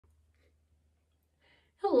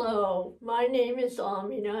Hello, my name is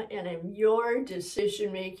Amina and I'm your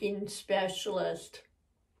decision-making specialist.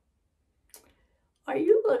 Are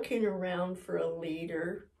you looking around for a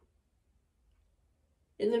leader?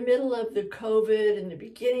 In the middle of the COVID, in the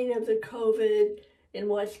beginning of the COVID, and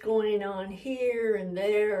what's going on here and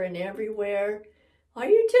there and everywhere, are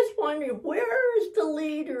you just wondering, where is the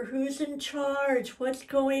leader? Who's in charge? What's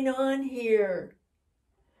going on here?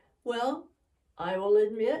 Well, I will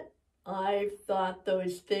admit, I've thought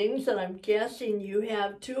those things, and I'm guessing you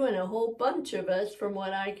have too, and a whole bunch of us, from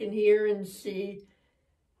what I can hear and see,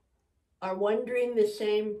 are wondering the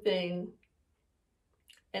same thing.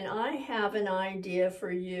 And I have an idea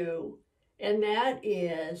for you, and that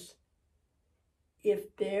is,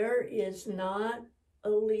 if there is not a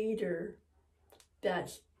leader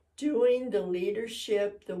that's doing the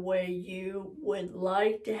leadership the way you would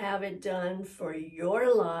like to have it done for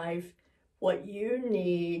your life, what you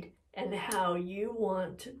need, and how you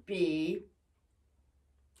want to be,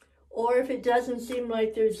 or if it doesn't seem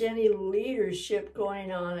like there's any leadership going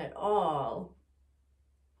on at all,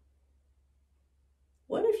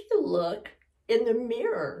 what if you look in the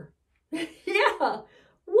mirror? Yeah,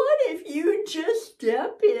 what if you just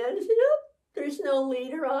step in and say, nope, there's no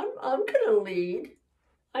leader, I'm gonna lead.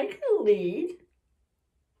 I can lead.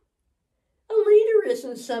 A leader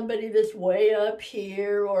isn't somebody that's way up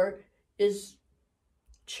here or is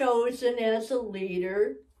chosen as a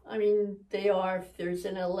leader. I mean, they are if there's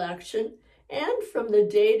an election. And from the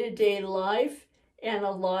day-to-day life, and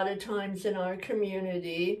a lot of times in our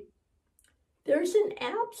community, there's an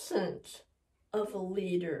absence of a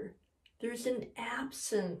leader. There's an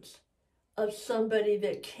absence of somebody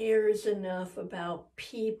that cares enough about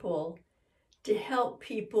people to help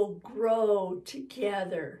people grow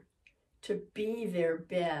together, to be their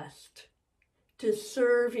best, to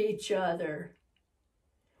serve each other,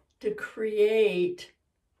 to create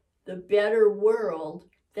the better world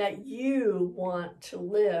that you want to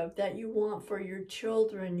live, that you want for your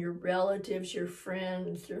children, your relatives, your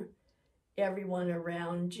friends, or everyone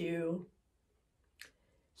around you.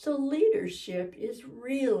 So leadership is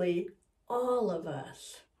really all of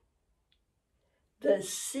us. The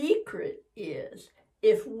secret is,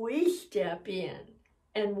 if we step in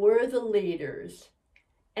and we're the leaders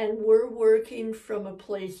and we're working from a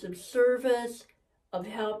place of service, of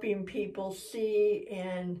helping people see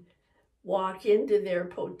and walk into their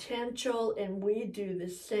potential, and we do the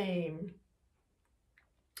same,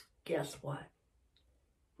 guess what?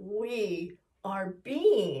 We are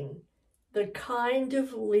being the kind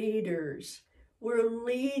of leaders. We're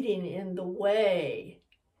leading in the way.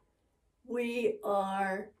 We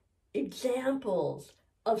are examples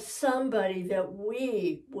of somebody that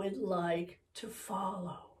we would like to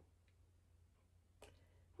follow.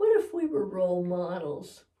 What if we were role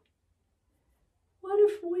models? What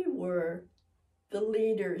if we were the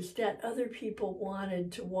leaders that other people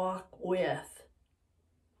wanted to walk with?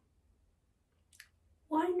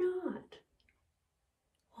 Why not?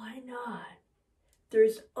 Why not?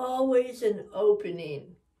 There's always an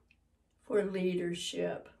opening for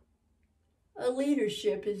leadership. A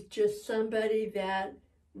leadership is just somebody that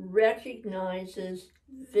recognizes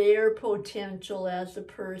their potential as a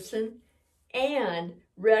person and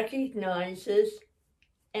recognizes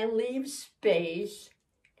and leaves space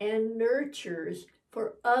and nurtures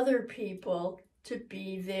for other people to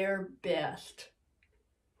be their best.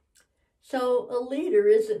 So a leader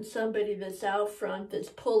isn't somebody that's out front that's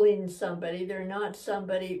pulling somebody. They're not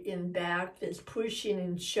somebody in back that's pushing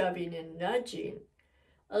and shoving and nudging.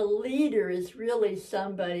 A leader is really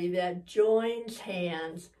somebody that joins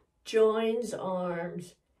hands, joins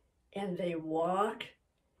arms, and they walk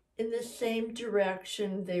in the same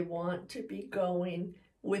direction they want to be going,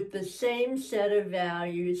 with the same set of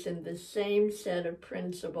values and the same set of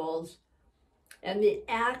principles, and the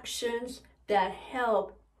actions that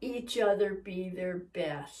help each other be their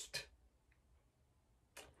best.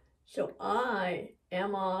 So I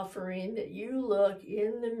am offering that you look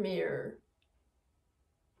in the mirror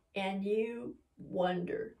and you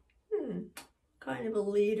wonder, what kind of a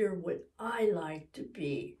leader would I like to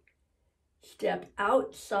be? Step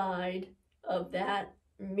outside of that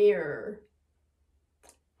mirror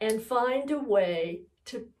and find a way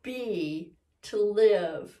to be, to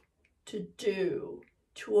live, to do,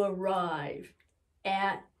 to arrive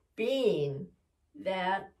at being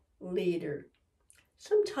that leader.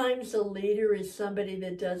 Sometimes a leader is somebody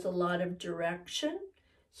that does a lot of direction.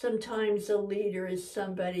 Sometimes a leader is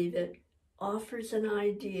somebody that offers an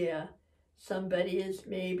idea. Somebody is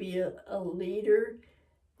maybe a leader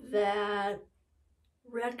that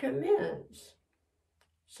recommends.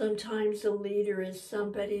 Sometimes a leader is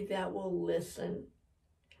somebody that will listen.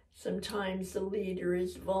 Sometimes the leader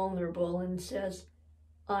is vulnerable and says,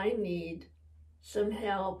 I need some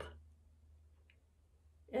help,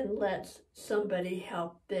 and lets somebody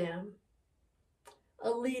help them. A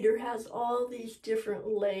leader has all these different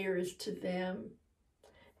layers to them,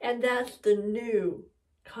 and that's the new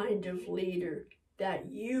kind of leader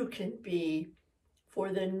that you can be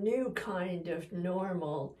for the new kind of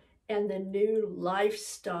normal and the new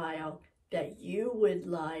lifestyle that you would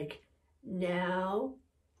like now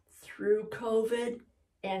through COVID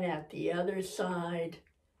and at the other side,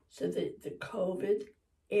 so that the COVID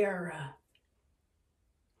era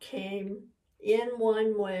came in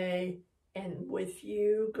one way and with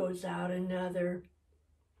you goes out another,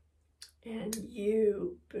 and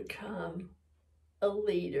you become a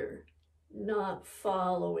leader, not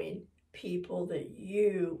following people that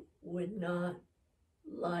you would not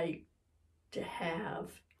like to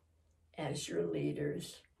have as your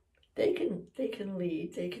leaders. They can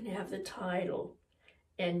lead, they can have the title,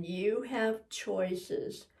 and you have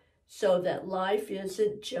choices so that life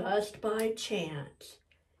isn't just by chance.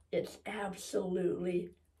 It's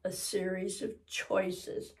absolutely a series of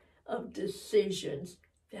choices, of decisions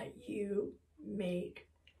that you make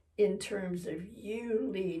in terms of you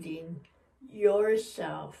leading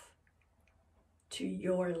yourself to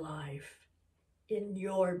your life in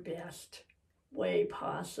your best way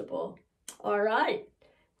possible. All right.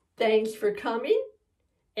 Thanks for coming.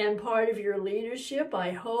 And part of your leadership,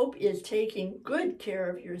 I hope, is taking good care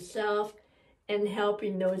of yourself and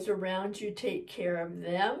helping those around you take care of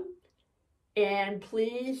them. And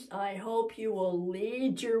please, I hope you will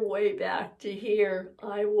lead your way back to here.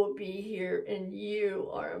 I will be here, and you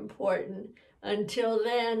are important. Until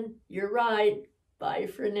then, you're right. Bye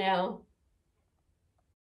for now.